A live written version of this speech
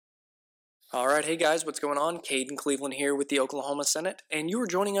All right, hey guys, what's going on? Caden Cleveland here with the Oklahoma Senate, and you are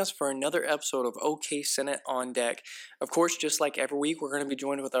joining us for another episode of OK Senate on Deck. Of course, just like every week, we're going to be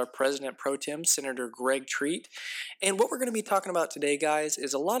joined with our President Pro Tem, Senator Greg Treat. And what we're going to be talking about today, guys,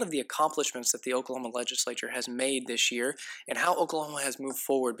 is a lot of the accomplishments that the Oklahoma legislature has made this year and how Oklahoma has moved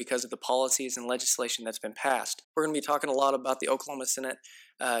forward because of the policies and legislation that's been passed. We're going to be talking a lot about the Oklahoma Senate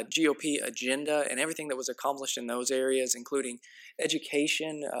GOP agenda and everything that was accomplished in those areas, including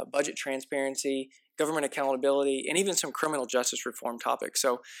education, budget transparency, government accountability, and even some criminal justice reform topics.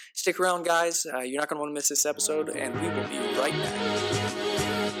 So stick around, guys. You're not going to want to miss this episode, and we will be right back.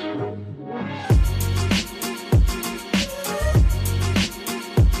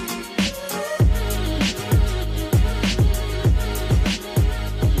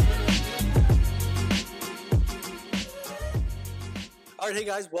 All right, hey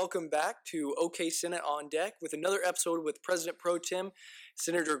guys, welcome back to OK Senate on Deck with another episode with President Pro Tem,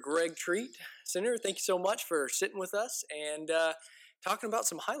 Senator Greg Treat. Senator, thank you so much for sitting with us and talking about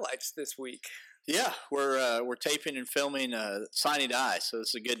some highlights this week. Yeah, we're taping and filming Sine Die, so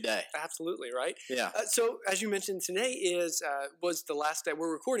it's a good day. Absolutely, right? Yeah. So as you mentioned, today was the last day.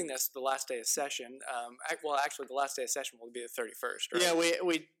 We're recording this the last day of session. Well, actually, the last day of session will be the 31st, right? Yeah,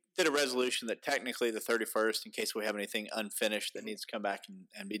 we did a resolution that technically the 31st, in case we have anything unfinished that needs to come back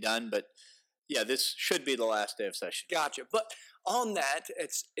and be done. But yeah, this should be the last day of session. Gotcha. But on that,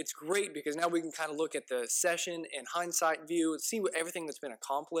 it's great because now we can kind of look at the session in hindsight view and see everything that's been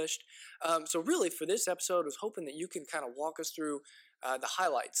accomplished. So really, for this episode, I was hoping that you can kind of walk us through the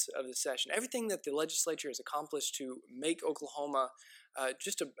highlights of the session, everything that the legislature has accomplished to make Oklahoma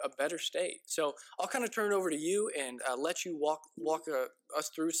just a better state. So I'll kind of turn it over to you and let you walk us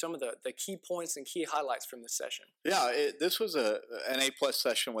through some of the key points and key highlights from this session. Yeah, this was an A+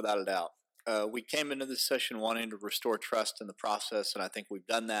 session without a doubt. We came into this session wanting to restore trust in the process, and I think we've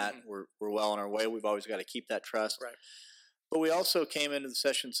done that. Mm-hmm. We're well on our way. We've always got to keep that trust. Right. But we also came into the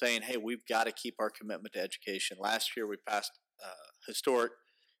session saying, hey, we've got to keep our commitment to education. Last year we passed historic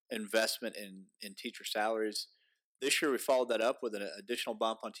investment in teacher salaries. This year we followed that up with an additional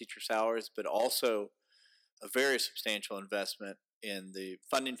bump on teacher salaries, but also a very substantial investment in the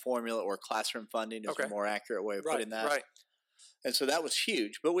funding formula, or classroom funding is a more accurate way of putting that. Right. And so that was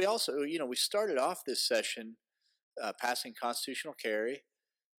huge. But we also, we started off this session passing constitutional carry,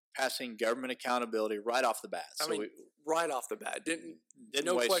 passing government accountability right off the bat. Right off the bat.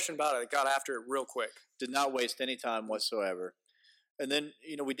 No question about it. It got after it real quick. Did not waste any time whatsoever. And then,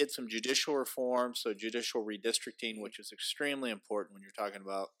 we did some judicial reform, so judicial redistricting, which is extremely important when you're talking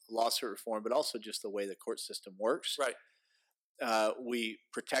about lawsuit reform, but also just the way the court system works. Right. We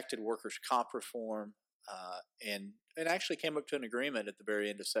protected workers' comp reform and actually came up to an agreement at the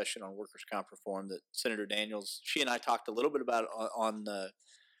very end of session on workers' comp reform that Senator Daniels, she and I talked a little bit about on the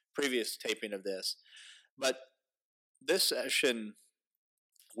previous taping of this. But this session,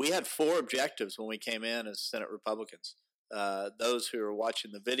 we had 4 objectives when we came in as Senate Republicans. Those who are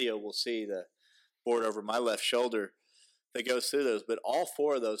watching the video will see the board over my left shoulder that goes through those. But all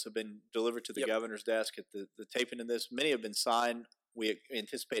 4 of those have been delivered to the governor's desk at the taping of this. Many have been signed. We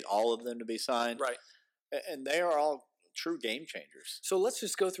anticipate all of them to be signed. Right. And they are all true game changers. So let's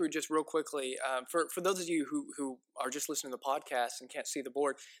just go through just real quickly. For those of you who are just listening to the podcast and can't see the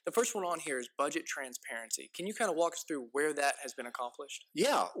board, the first one on here is budget transparency. Can you kind of walk us through where that has been accomplished?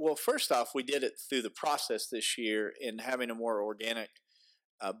 Yeah. Well, first off, we did it through the process this year in having a more organic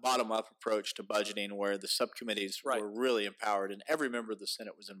bottom-up approach to budgeting, where the subcommittees were really empowered, and every member of the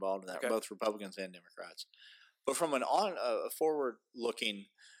Senate was involved in that, both Republicans and Democrats. But from a forward-looking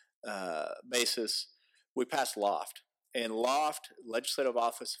basis, we passed LOFT. And LOFT, Legislative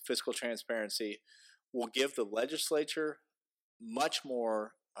Office of Fiscal Transparency, will give the legislature much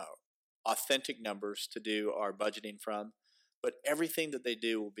more authentic numbers to do our budgeting from. But everything that they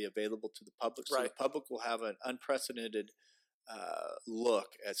do will be available to the public. So the public will have an unprecedented look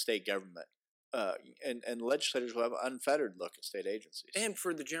at state government. And legislators will have an unfettered look at state agencies. And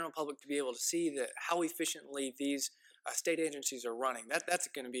for the general public to be able to see how efficiently these state agencies are running. That's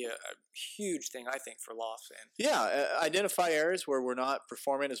going to be a huge thing, I think, for LOFT. Identify areas where we're not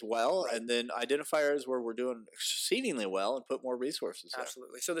performing as well, and then identify areas where we're doing exceedingly well and put more resources there.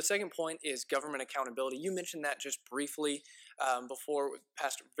 Absolutely. So the second point is government accountability. You mentioned that just briefly before,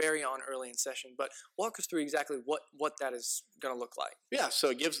 passed very early in session, but walk us through exactly what that is going to look like. Yeah, so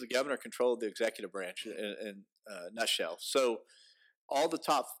it gives the governor control of the executive branch in a nutshell. So all the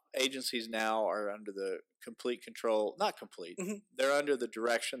top agencies now are under the complete control, not complete, they're under the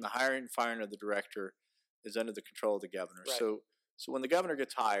direction, the hiring and firing of the director is under the control of the governor. Right. So when the governor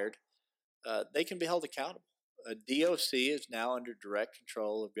gets hired, they can be held accountable. DOC is now under direct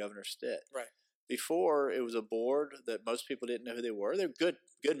control of Governor Stitt. Right. Before, it was a board that most people didn't know who they were. They're good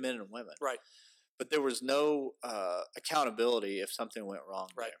men and women. Right. But there was no accountability if something went wrong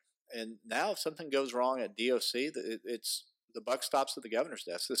right. there. And now if something goes wrong at DOC, it's the buck stops at the governor's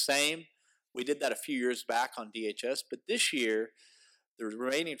desk. The same, we did that a few years back on DHS, but this year, the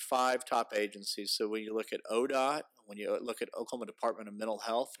remaining 5 top agencies, so when you look at ODOT, when you look at Oklahoma Department of Mental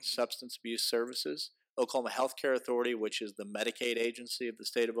Health and Substance Abuse Services, Oklahoma Health Care Authority, which is the Medicaid agency of the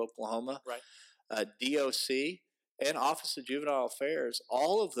state of Oklahoma, right. DOC, and Office of Juvenile Affairs,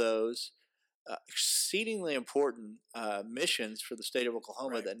 all of those exceedingly important missions for the state of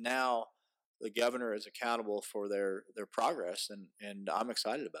Oklahoma right. that now the governor is accountable for their progress, and I'm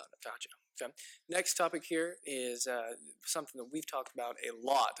excited about it. Gotcha. Okay. Next topic here is something that we've talked about a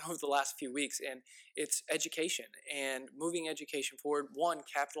lot over the last few weeks, and it's education and moving education forward. One,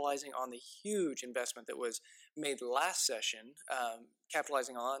 capitalizing on the huge investment that was made last session,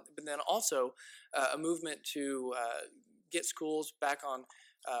 capitalizing on, but then also a movement to get schools back on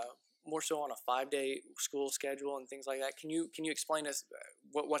more so on a 5-day school schedule and things like that. Can you explain us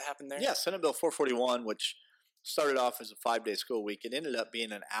what happened there? Yeah, Senate Bill 441, which started off as a 5-day school week. It ended up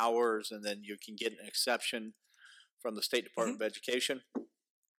being in hours, and then you can get an exception from the State Department of Education.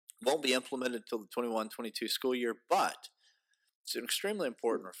 Won't be implemented until the 21-22 school year, but it's an extremely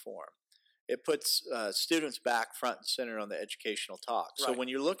important reform. It puts students back front and center on the educational talk. Right. So when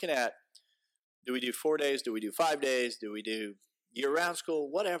you're looking at, do we do 4 days, do we do 5 days, do we do year-round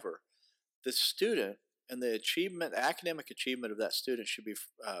school, whatever, the student and the academic achievement of that student should be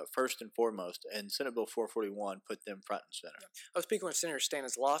first and foremost, and Senate Bill 441 put them front and center. I was speaking with Senator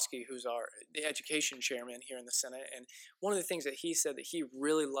Stanislawski, who's the education chairman here in the Senate, and one of the things that he said that he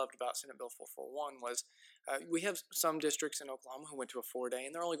really loved about Senate Bill 441 was we have some districts in Oklahoma who went to a 4-day,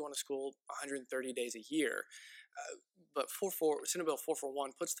 and they're only going to school 130 days a year. But Senate Bill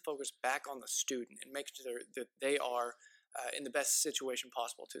 441 puts the focus back on the student and makes sure that they are in the best situation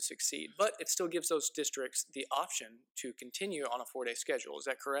possible to succeed. But it still gives those districts the option to continue on a 4-day schedule. Is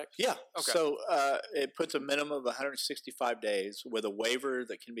that correct? Yeah. Okay. So it puts a minimum of 165 days with a waiver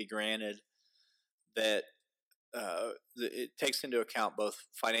that can be granted that it takes into account both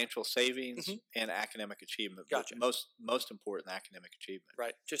financial savings and academic achievement. Gotcha. Most important, academic achievement.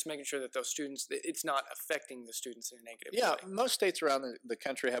 Right. Just making sure that those students, it's not affecting the students in a negative way. Yeah. Most states around the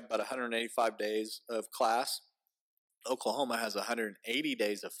country have about 185 days of class. Oklahoma has 180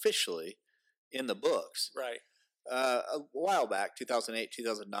 days officially in the books. Right. A while back, 2008,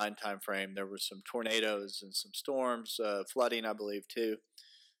 2009 timeframe, there were some tornadoes and some storms, flooding, I believe, too.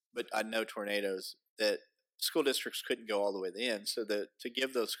 But I know tornadoes that school districts couldn't go all the way to the end. So to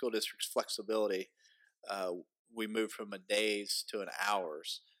give those school districts flexibility, we moved from a days to an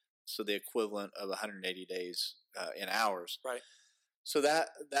hours. So the equivalent of 180 days in hours. Right. So that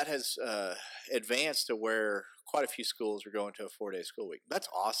has advanced to where quite a few schools are going to a 4-day school week. That's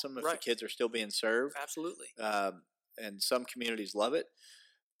awesome if the kids are still being served. Absolutely. And some communities love it.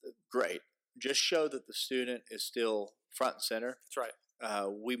 Great. Just show that the student is still front and center. That's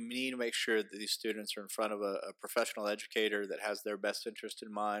right. We need to make sure that these students are in front of a professional educator that has their best interest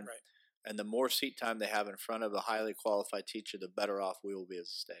in mind. Right. And the more seat time they have in front of a highly qualified teacher, the better off we will be as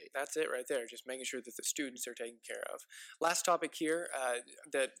a state. That's it right there, just making sure that the students are taken care of. Last topic here,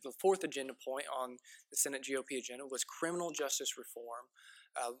 that the fourth agenda point on the Senate GOP agenda was criminal justice reform.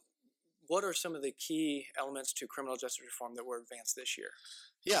 What are some of the key elements to criminal justice reform that were advanced this year?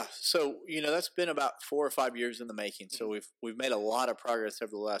 Yeah, so that's been about 4 or 5 years in the making. So we've made a lot of progress over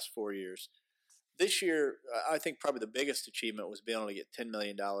the last 4 years. This year, I think probably the biggest achievement was being able to get $10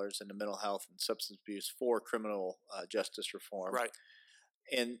 million into mental health and substance abuse for criminal justice reform. Right.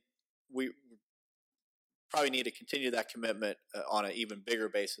 And we probably need to continue that commitment on an even bigger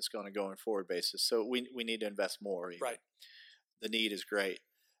basis on a going forward basis. So we need to invest more. Right. The need is great.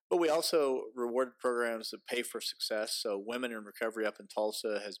 But we also rewarded programs that pay for success. So Women in Recovery up in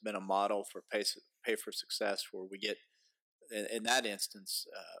Tulsa has been a model for pay for success, where we get, in that instance,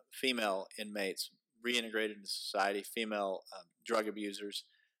 female inmates reintegrated into society, female drug abusers,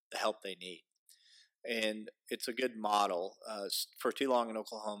 the help they need. And it's a good model. For too long in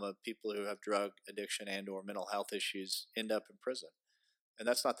Oklahoma, people who have drug addiction and or mental health issues end up in prison. And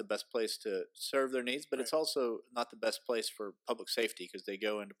that's not the best place to serve their needs, but it's also not the best place for public safety, because they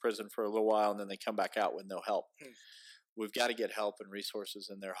go into prison for a little while and then they come back out with no help. We've got to get help and resources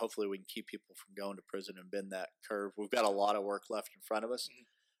in there. Hopefully we can keep people from going to prison and bend that curve. We've got a lot of work left in front of us.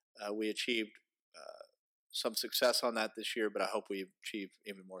 We achieved some success on that this year, but I hope we achieve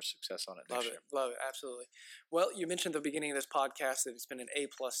even more success on it next year. Love it, absolutely. Well, you mentioned at the beginning of this podcast that it's been an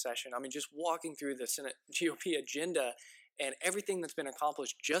A-plus session. I mean, just walking through the Senate GOP agenda and everything that's been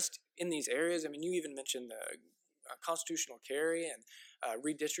accomplished just in these areas. I mean, you even mentioned the constitutional carry and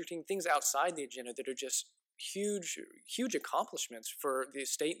redistricting, things outside the agenda that are just huge accomplishments for the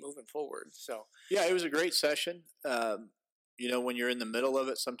state moving forward. So yeah, it was a great session. When you're in the middle of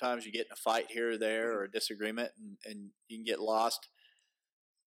it, sometimes you get in a fight here or there or a disagreement, and you can get lost.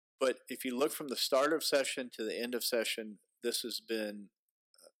 But if you look from the start of session to the end of session, this has been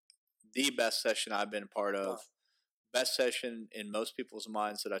the best session I've been a part of. Wow. Best session in most people's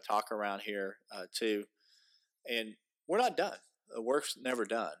minds that I talk around here too. And we're not done. The work's never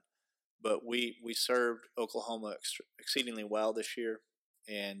done. But we served Oklahoma exceedingly well this year,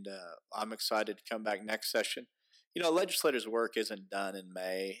 and I'm excited to come back next session. Legislators' work isn't done in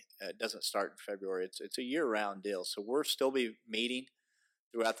May. It doesn't start in February. It's a year-round deal. So we'll still be meeting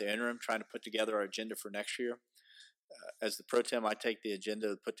throughout the interim, trying to put together our agenda for next year. As the pro tem, I take the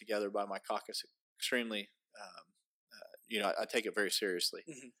agenda put together by my caucus extremely, I take it very seriously.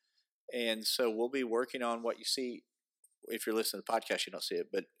 Mm-hmm. And so we'll be working on what you see. If you're listening to the podcast, you don't see it.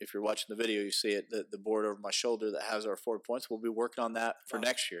 But if you're watching the video, you see it, the board over my shoulder that has our 4 points. We'll be working on that for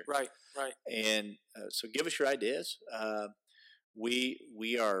next year. Right. And so give us your ideas. We'll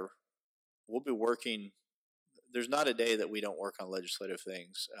be working. There's not a day that we don't work on legislative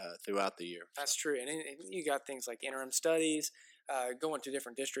things throughout the year. That's true. And you got things like interim studies, going to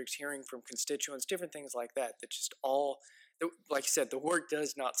different districts, hearing from constituents, different things like that. That just all, like you said, the work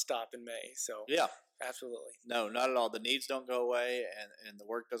does not stop in May. So yeah. Absolutely. No, not at all. The needs don't go away, and the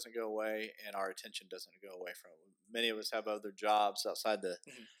work doesn't go away, and our attention doesn't go away from it. Many of us have other jobs outside the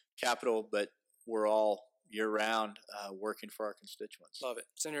Capitol, but we're all year-round working for our constituents. Love it.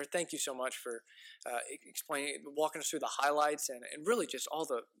 Senator, thank you so much for walking us through the highlights and really just all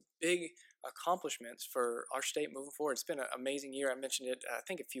the big accomplishments for our state moving forward. It's been an amazing year. I mentioned it, I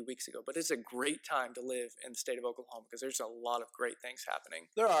think, a few weeks ago, but it's a great time to live in the state of Oklahoma because there's a lot of great things happening.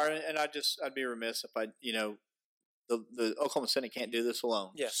 There are, and I'd be remiss if the Oklahoma Senate can't do this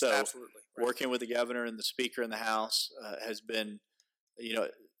alone. Yes, so absolutely. Right. Working with the governor and the speaker in the House has been,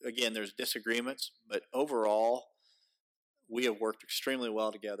 again, there's disagreements, but overall, we have worked extremely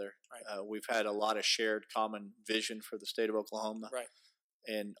well together. Right. We've had a lot of shared common vision for the state of Oklahoma. Right.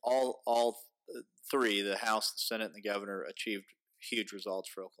 And all three, the House, the Senate, and the governor, achieved huge results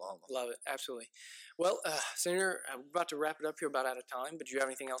for Oklahoma. Love it. Absolutely. Well, Senator, I'm about to wrap it up here, about out of time, but do you have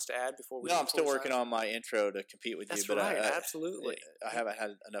anything else to add before we No, I'm still working on my intro to compete with That's you. That's right, absolutely. I haven't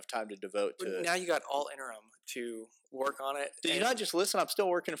had enough time to devote to it. Now you got all interim to work on it. Did you not just listen? I'm still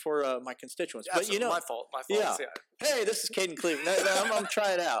working for my constituents. But my fault. Yeah. Hey, this is Caden Cleveland. I'm going to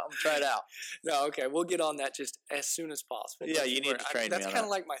try it out. No, okay. We'll get on that just as soon as possible. Yeah, you need to train me That's kind of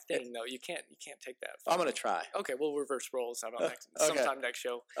like my thing, though. You can't take that. I'm going to try. Okay, we'll reverse roles. How about sometime next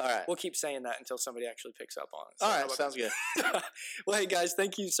show? All right. We'll keep saying that until somebody actually picks up on it. So all right, sounds good. Well, hey, guys,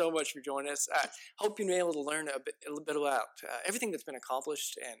 thank you so much for joining us. I hope you've been able to learn a little bit about everything that's been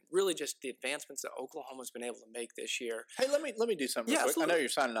accomplished and really just the advancements that Oklahoma's been able to make this year. Hey, let me do something real quick. Absolutely. I know you're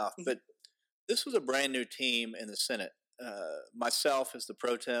signing off, but this was a brand new team in the Senate. Myself as the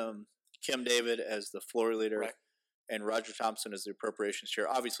pro tem, Kim David as the floor leader, right, and Roger Thompson as the appropriations chair.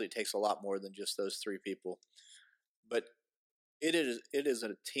 Obviously, it takes a lot more than just those three people, but it is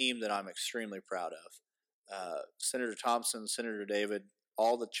a team that I'm extremely proud of. Senator Thompson, Senator David,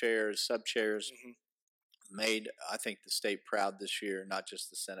 all the chairs, sub-chairs made, I think, the state proud this year, not just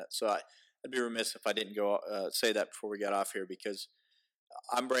the Senate. So I'd be remiss if I didn't go say that before we got off here, because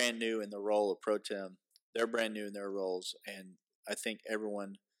I'm brand new in the role of pro tem. They're brand new in their roles, and I think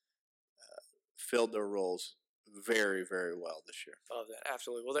everyone filled their roles very, very well this year. Love that.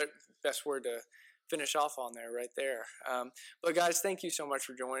 Absolutely. Well, that's the best word to finish off on there right there. But guys, thank you so much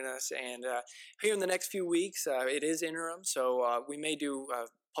for joining us. And here in the next few weeks, it is interim, so we may do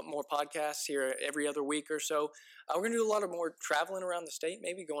more podcasts here every other week or so. We're going to do a lot of more traveling around the state,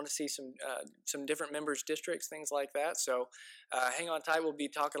 maybe going to see some different members' districts, things like that. So hang on tight. We'll be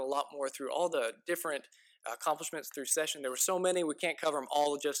talking a lot more through all the different accomplishments through session. There were so many, we can't cover them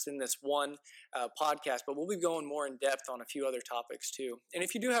all just in this one podcast, but we'll be going more in depth on a few other topics too. And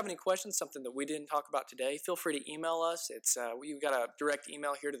if you do have any questions, something that we didn't talk about today, feel free to email us. It's we've got a direct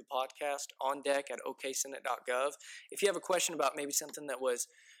email here to the podcast, ondeck@oksenate.gov. If you have a question about maybe something that was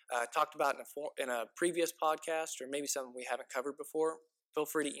talked about in a previous podcast, or maybe something we haven't covered before, feel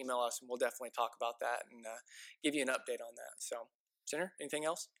free to email us and we'll definitely talk about that and give you an update on that. So, Senator, anything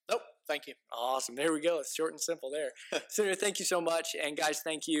else? Nope. Thank you. Awesome. There we go. It's short and simple there. Senator, thank you so much. And guys,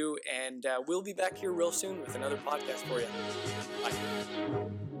 thank you. And we'll be back here real soon with another podcast for you.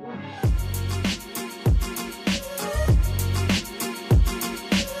 Bye.